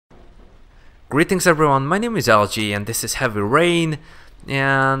Greetings everyone, my name is Algee and this is Heavy Rain,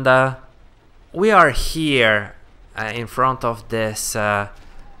 and we are here in front of this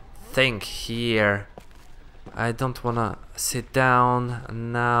thing here. I don't wanna sit down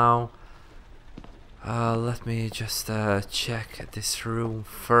now. Let me just check this room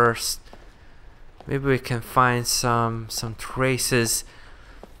first. Maybe we can find some traces.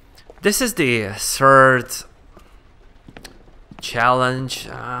 This is the third challenge.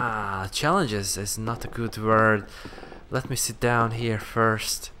 Challenges is not a good word. Let me sit down here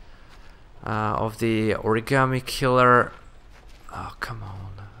first. Of the origami killer. Oh, come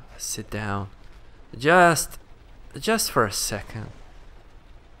on, sit down. Just for a second.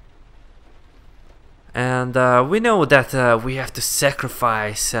 And we know that we have to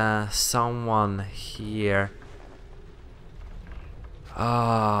sacrifice someone here.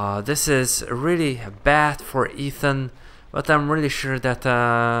 This is really bad for Ethan. But I'm really sure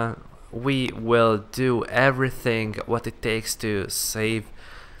that we will do everything what it takes to save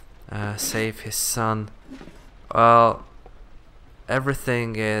his son. Well,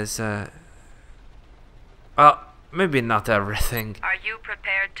 everything is maybe not everything. Are you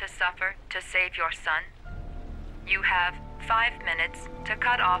prepared to suffer to save your son? You have 5 minutes to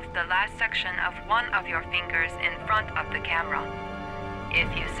cut off the last section of one of your fingers in front of the camera.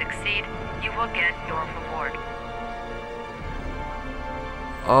 If you succeed, you will get your reward.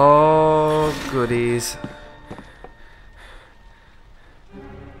 Oh, goodies.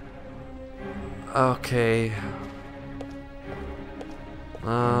 Okay.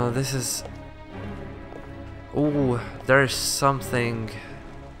 This is... Ooh, there's something...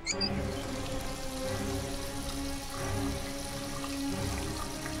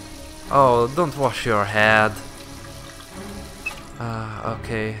 Oh, don't wash your head.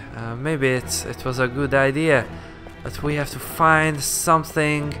 Okay, maybe it was a good idea. But we have to find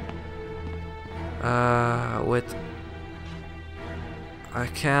something with... I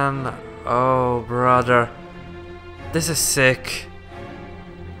can... Oh, brother. This is sick.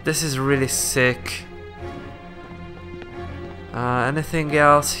 This is really sick. Anything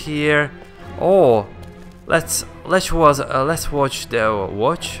else here? Oh, let's watch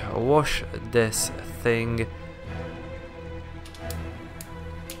this thing.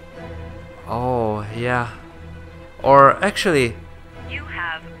 Oh, yeah. Or actually... You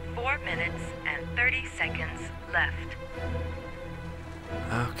have 4 minutes and 30 seconds left.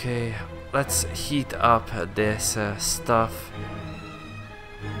 Okay, let's heat up this stuff.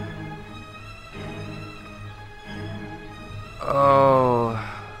 Oh...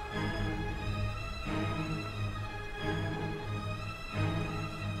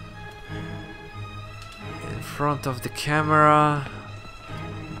 In front of the camera...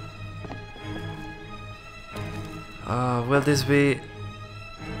 will this be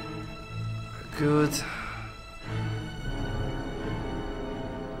good?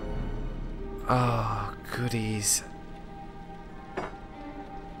 Oh, goodies.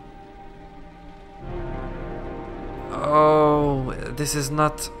 Oh, this is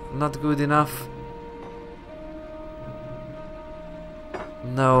not good enough.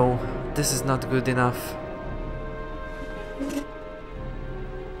 No, this is not good enough.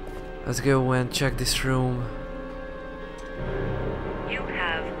 Let's go and check this room. You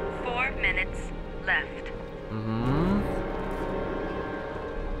have 4 minutes left.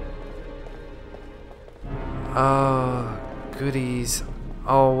 Oh, goodies.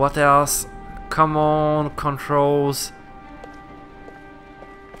 Oh, what else? Come on, controls.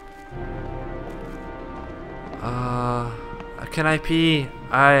 Can I pee?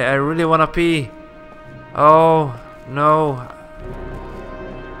 I really wanna pee. Oh, no.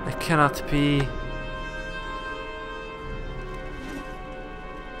 I cannot pee.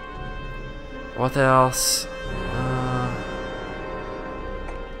 What else?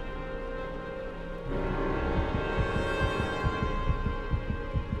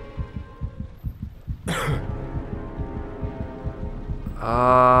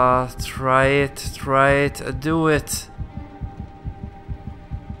 Try it, do it.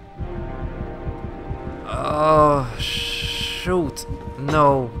 Oh, shoot,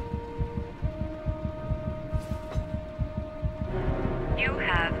 no. You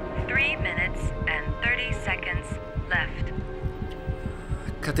have 3 minutes and 30 seconds left.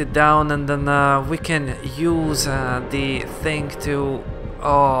 Cut it down and then we can use the thing to...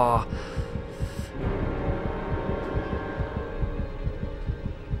 Oh...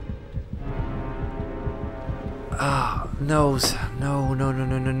 Nose. No.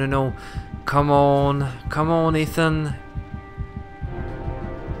 Come on, Ethan.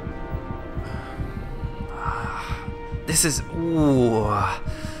 This is... Ooh.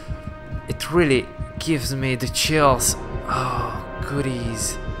 It really gives me the chills. Oh,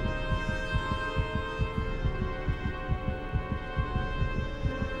 goodies.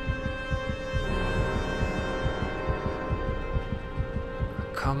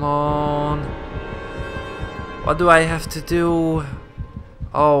 Come on. What do I have to do?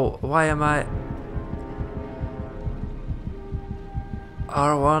 Oh, why am I...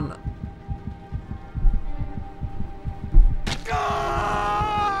 R1.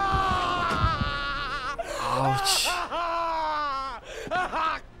 Ouch.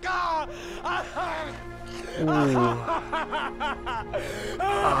 Ooh.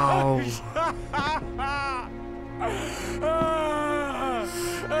 Ow.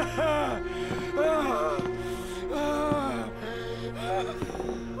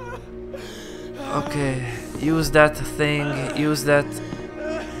 Okay, use that thing, use that.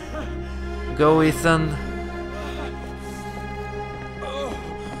 Go, Ethan.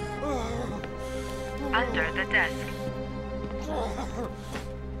 Under the desk.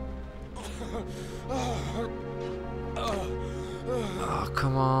 Oh,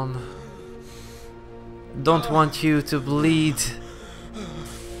 come on. Don't want you to bleed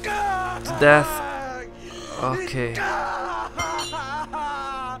to death. Okay.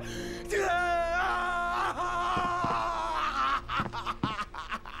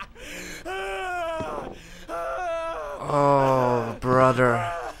 Oh,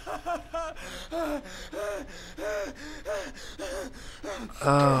 brother.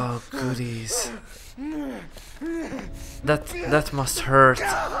 Oh, goodies. That must hurt.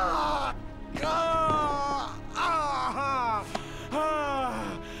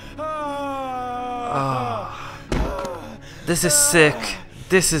 Oh. This is sick.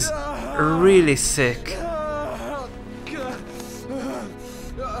 This is really sick.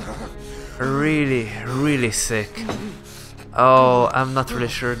 Really, really sick. Oh, I'm not really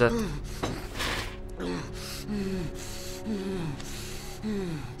sure that...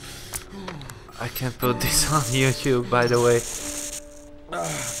 I can't put this on YouTube, by the way.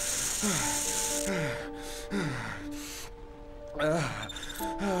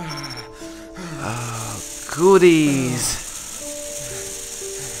 Oh, goodies.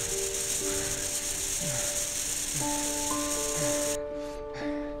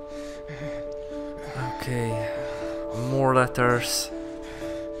 Okay, more letters.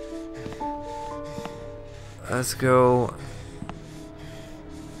 Let's go.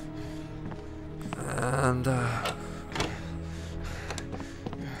 And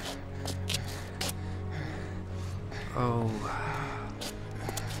oh,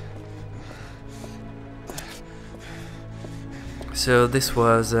 so this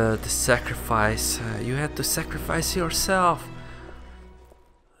was the sacrifice. You had to sacrifice yourself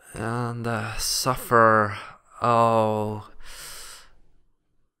and suffer. Oh,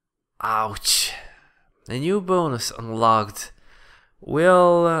 ouch! A new bonus unlocked.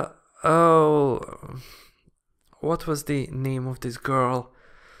 Will oh, what was the name of this girl?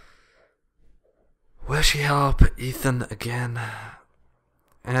 Will she help Ethan again?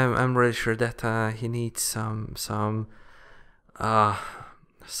 I'm really sure that he needs some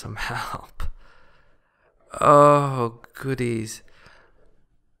help. Oh, goodies.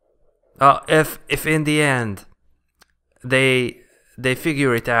 If in the end they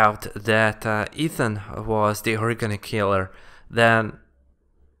figure it out that Ethan was the original killer, then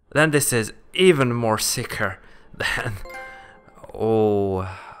this is even more sicker than... Oh,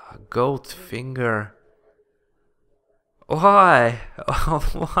 goat finger. Why?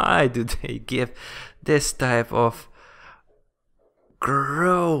 Why do they give this type of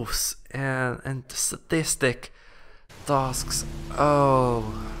gross and sadistic tasks?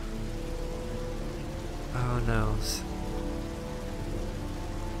 Oh noes.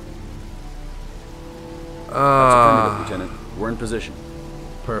 That's affirmative, Lieutenant. We're in position.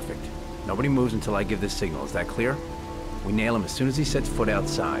 Perfect. Nobody moves until I give this signal. Is that clear? We nail him as soon as he sets foot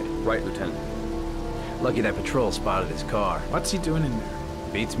outside. Right, Lieutenant. Lucky that patrol spotted his car. What's he doing in there?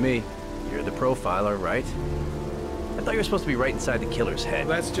 Beats me. You're the profiler, right? I thought you were supposed to be right inside the killer's head.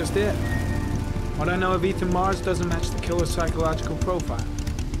 Well, that's just it. What I know of Ethan Mars doesn't match the killer's psychological profile.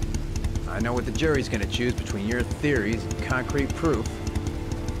 I know what the jury's gonna choose between your theories and concrete proof.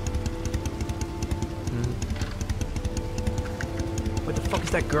 What the fuck is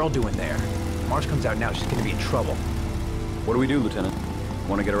that girl doing there? If Mars comes out now, she's gonna be in trouble. What do we do, Lieutenant?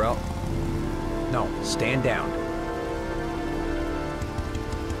 Want to get her out? No, stand down.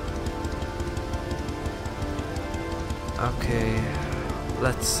 Okay,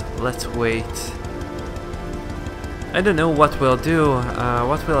 let's wait. I don't know what we'll do.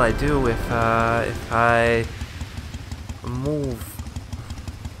 What will I do if I move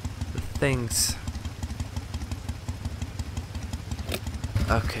the things.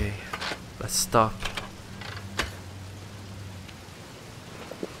 Okay, let's stop.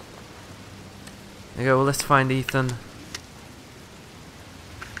 There you go, let's find Ethan.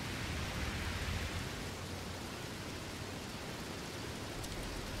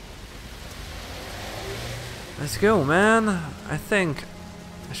 Let's go, man. I think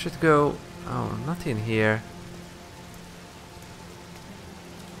I should go. Oh, not in here.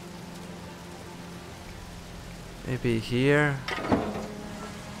 Maybe here.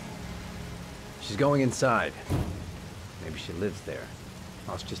 She's going inside. Maybe she lives there.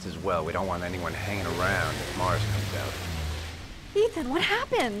 Oh, it's just as well. We don't want anyone hanging around if Mars comes out. Ethan, what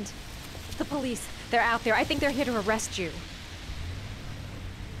happened? The police. They're out there. I think they're here to arrest you.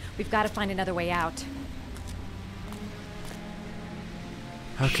 We've got to find another way out.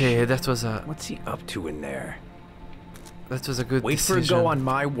 Okay, that was a What's he up to in there? good Wait decision. for a go on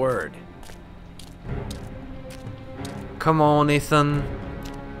my word. Come on, Ethan.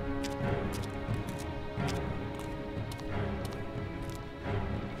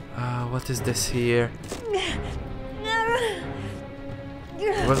 What is this here?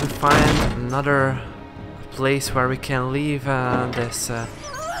 Will we find another place where we can leave this?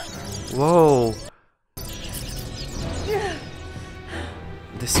 Whoa!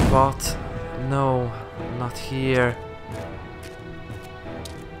 This spot? No, not here.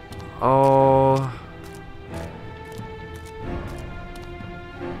 Oh.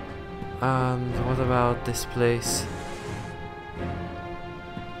 And what about this place?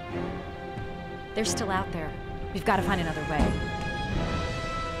 They're still out there. We've got to find another way.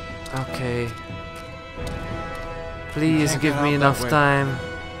 Okay. Please give me enough time.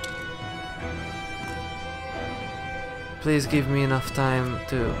 Please give me enough time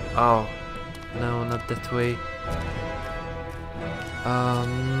to... Oh. No, not that way.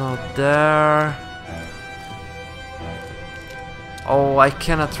 Not there. Oh, I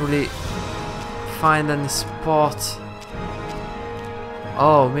cannot really find any spot.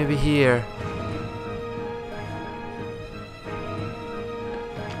 Oh, maybe here.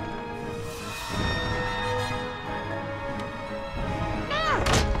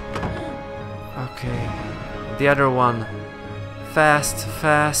 Okay, the other one. Fast,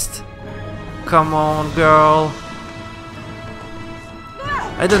 fast. Come on, girl.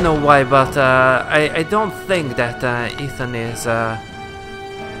 I don't know why, but I don't think that Ethan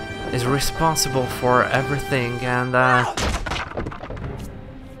is responsible for everything, and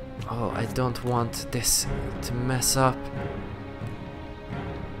oh, I don't want this to mess up.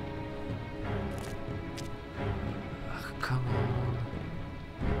 Come on.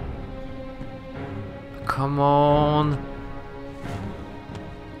 Come on.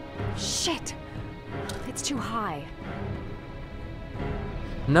 Shit! It's too high.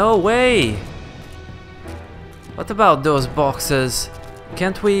 No way! What about those boxes?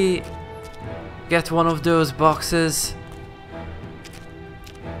 Can't we get one of those boxes?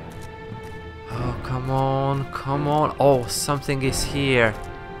 Oh, come on, come on. Oh, something is here.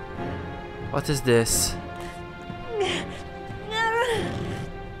 What is this?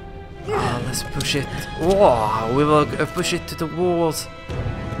 Oh, let's push it. Whoa, we will push it to the walls.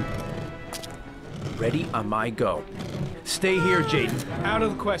 Ready on my go. Stay here, Jaden. Out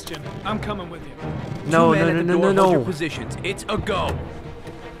of the question. I'm coming with you. No, Two men no, at no, the no, door, no, hold your no. positions. It's a go.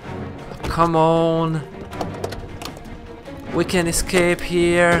 Come on. We can escape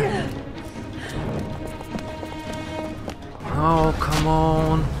here. Oh, come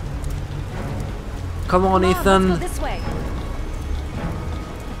on. Come on, Let's Ethan. go this way.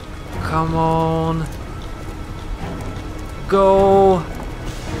 Come on. Go.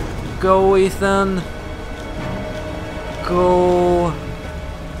 Go, Ethan. Go.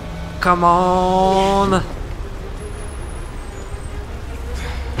 Come on.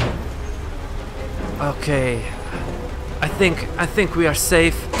 Okay. I think we are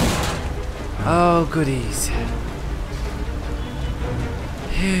safe. Oh, goodies.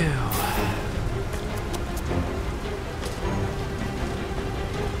 Phew.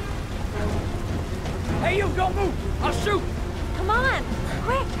 Hey, you, don't move. I'll shoot. Come on,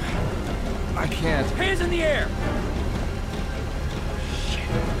 quick! I can't. Hands in the air.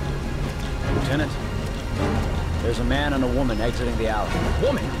 Lieutenant, there's a man and a woman exiting the alley.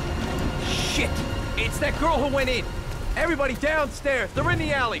 Woman? Shit! It's that girl who went in. Everybody downstairs. They're in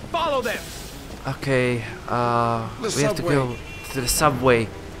the alley. Follow them. Okay, we have to subway. go to the subway.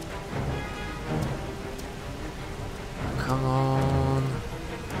 Come on.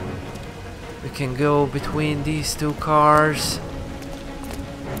 We can go between these two cars.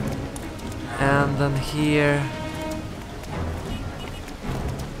 And then here.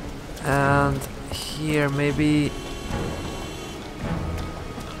 And here maybe...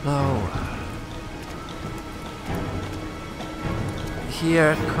 No.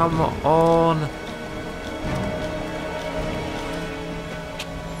 Here, come on.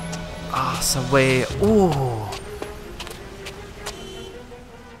 Ah, some way. Ooh.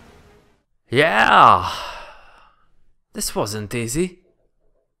 Yeah. This wasn't easy.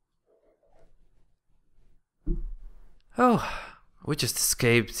 Oh, we just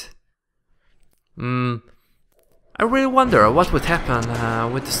escaped. I really wonder what would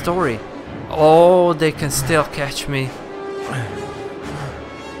happen with the story. Oh, they can still catch me.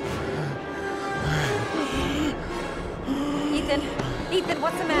 Ethan,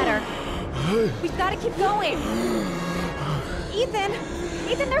 what's the matter? We've got to keep going. Ethan,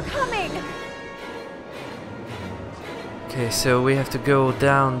 they're coming. Okay, so we have to go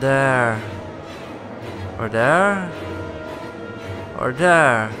down there. Or there. Or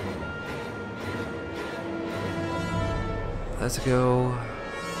there. Let's go.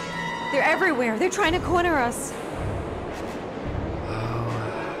 They're everywhere. They're trying to corner us.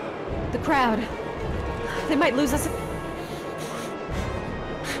 Oh. The crowd. They might lose us.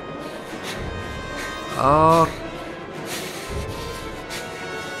 Oh.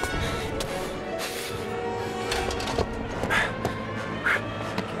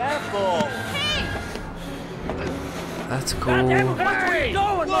 Careful! That's cool. Hey!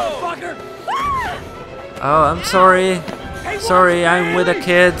 Going, motherfucker! Oh, I'm sorry. Sorry, I'm with a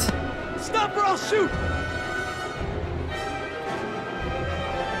kid. Stop or I'll shoot!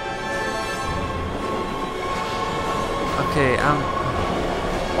 Okay,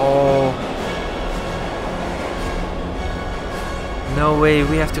 Oh. No way,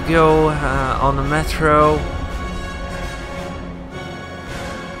 we have to go on the metro.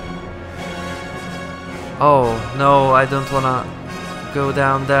 Oh, no, I don't wanna go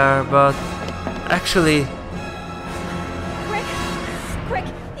down there, but actually... Quick,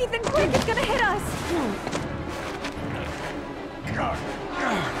 Ethan, quick, it's gonna hit us.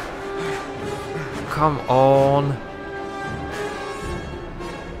 Come on.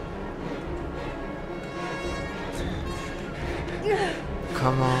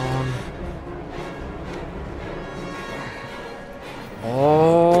 Come on.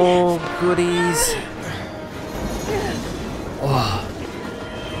 Oh, goodies. Oh.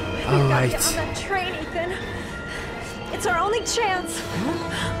 All right. Get on that train, Ethan. It's our only chance.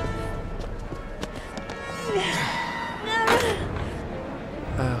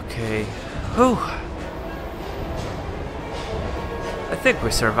 Okay. Whew. I think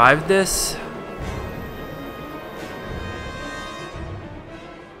we survived this.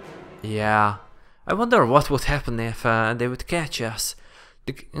 Yeah. I wonder what would happen if they would catch us.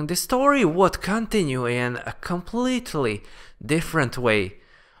 The story would continue in a completely different way.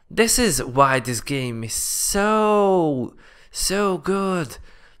 This is why this game is so good,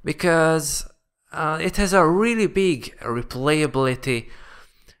 because it has a really big replayability.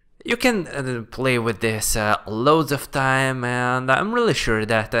 You can play with this loads of time, and I'm really sure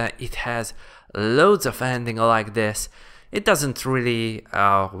that it has loads of ending like this. It doesn't really,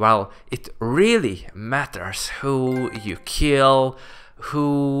 well, it really matters who you kill,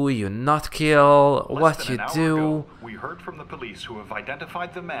 who you not kill, what you do. Ago, we heard from the police who have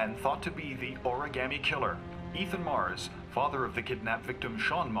identified the man thought to be the origami killer. Ethan Mars, father of the kidnapped victim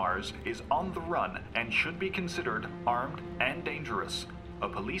Sean Mars, is on the run and should be considered armed and dangerous. A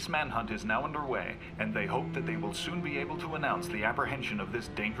police manhunt is now underway, and they hope that they will soon be able to announce the apprehension of this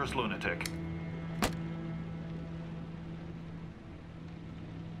dangerous lunatic.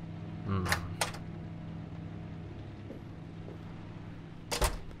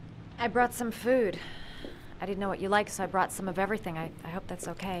 I brought some food. I didn't know what you liked, so I brought some of everything. I hope that's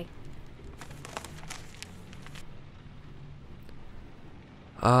okay.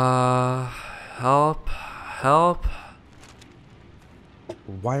 Help.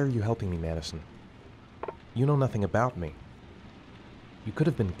 Why are you helping me, Madison? You know nothing about me. You could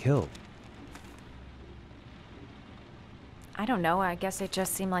have been killed. I don't know. I guess it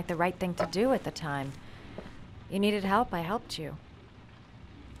just seemed like the right thing to do at the time. You needed help, I helped you.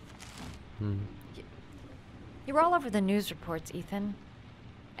 You're all over the news reports, Ethan.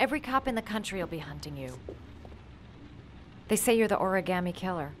 Every cop in the country will be hunting you. They say you're the origami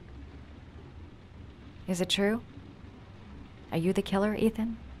killer. Is it true? Are you the killer,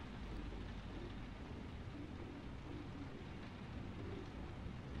 Ethan?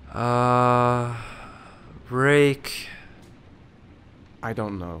 Break. I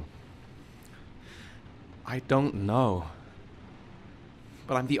don't know. I don't know.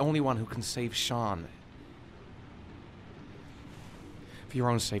 But I'm the only one who can save Sean. For your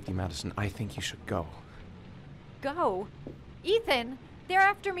own safety, Madison, I think you should go. Go? Ethan, they're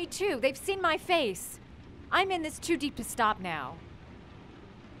after me too. They've seen my face. I'm in this too deep to stop now.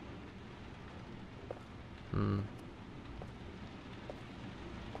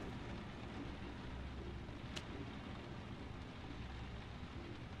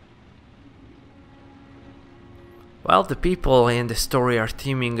 Well, the people in the story are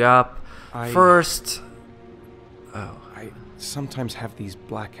teaming up. First... Oh. I sometimes have these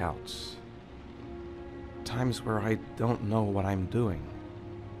blackouts. Times where I don't know what I'm doing.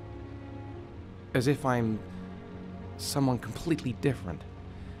 As if I'm someone completely different.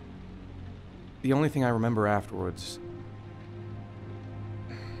 The only thing I remember afterwards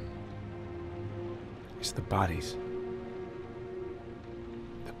is the bodies.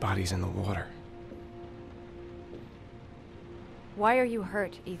 The bodies in the water. Why are you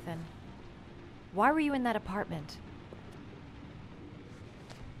hurt, Ethan? Why were you in that apartment?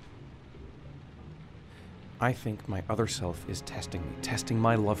 I think my other self is testing me, testing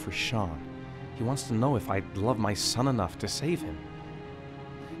my love for Sean. He wants to know if I love my son enough to save him.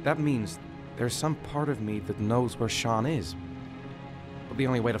 That means there's some part of me that knows where Sean is. But the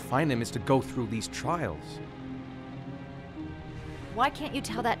only way to find him is to go through these trials. Why can't you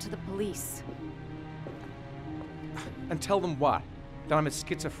tell that to the police? And tell them what? That I'm a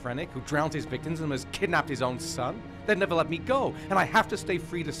schizophrenic who drowns his victims and has kidnapped his own son? They'd never let me go, and I have to stay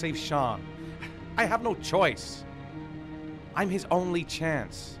free to save Sean. I have no choice. I'm his only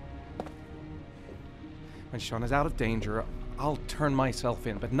chance. When Sean is out of danger, I'll turn myself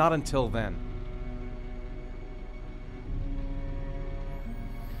in, but not until then.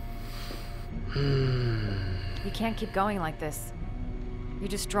 You can't keep going like this. You're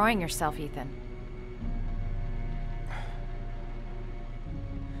destroying yourself, Ethan.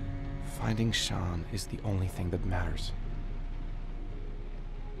 Finding Sean is the only thing that matters.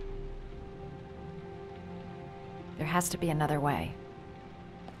 There has to be another way.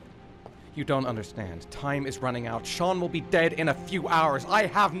 You don't understand. Time is running out. Sean will be dead in a few hours. I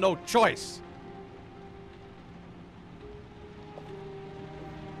have no choice.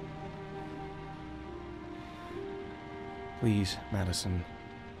 Please, Madison,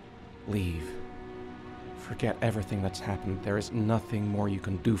 leave. Forget everything that's happened. There is nothing more you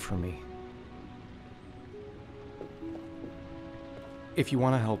can do for me. If you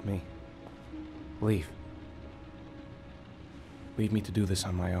want to help me, leave. Leave me to do this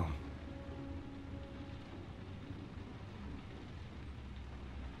on my own.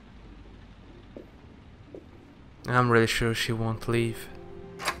 I'm really sure she won't leave.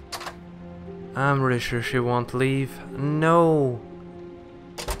 I'm really sure she won't leave. No!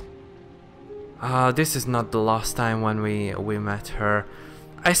 This is not the last time when we met her.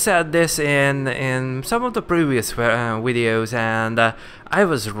 I said this in some of the previous videos, and I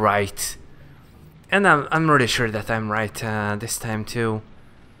was right. And I'm really sure that I'm right this time too.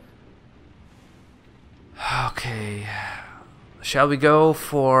 Okay, shall we go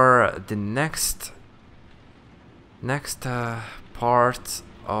for the next part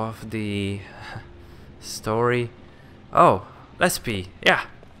of the story? Oh, let's be, yeah.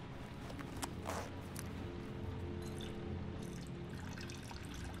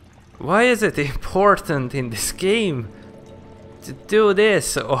 Why is it important in this game to do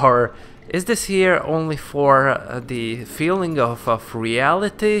this? Or is this here only for the feeling of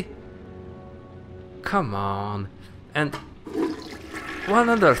reality? Come on. And one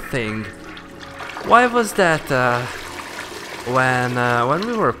other thing. Why was that when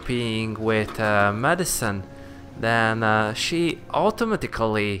we were peeing with Madison, then she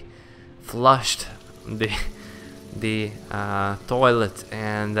automatically flushed the toilet,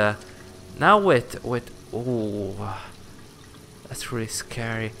 and now with ooh, that's really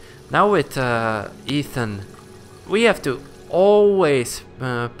scary. Now with Ethan, we have to always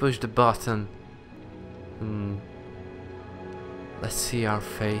push the button. Let's see our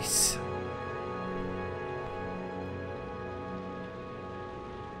face.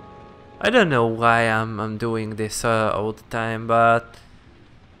 I don't know why I'm doing this all the time, but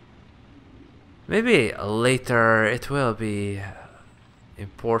maybe later it will be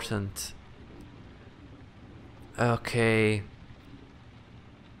important. Okay.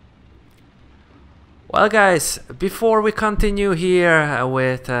 Well guys, before we continue here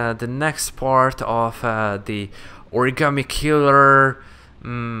with the next part of the origami killer,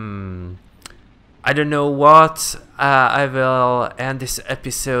 I don't know what, I will end this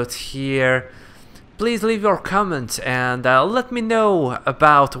episode here. Please leave your comments and let me know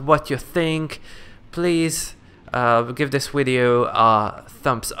about what you think. Please give this video a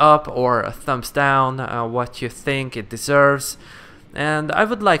thumbs up or a thumbs down, what you think it deserves. And I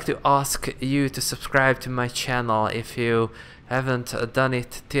would like to ask you to subscribe to my channel if you haven't done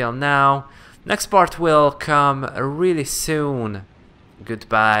it till now. Next part will come really soon.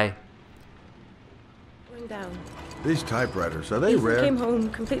 Goodbye. Going down. These typewriters, are they Ethan rare? came home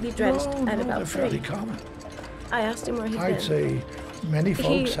completely drenched No, at no, about they're fairly 3. common. I asked him where he'd been. I'd say many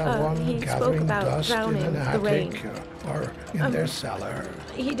folks have one he spoke gathering about dust in drowning an the rain. attic or in their cellar.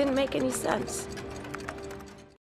 He didn't make any sense.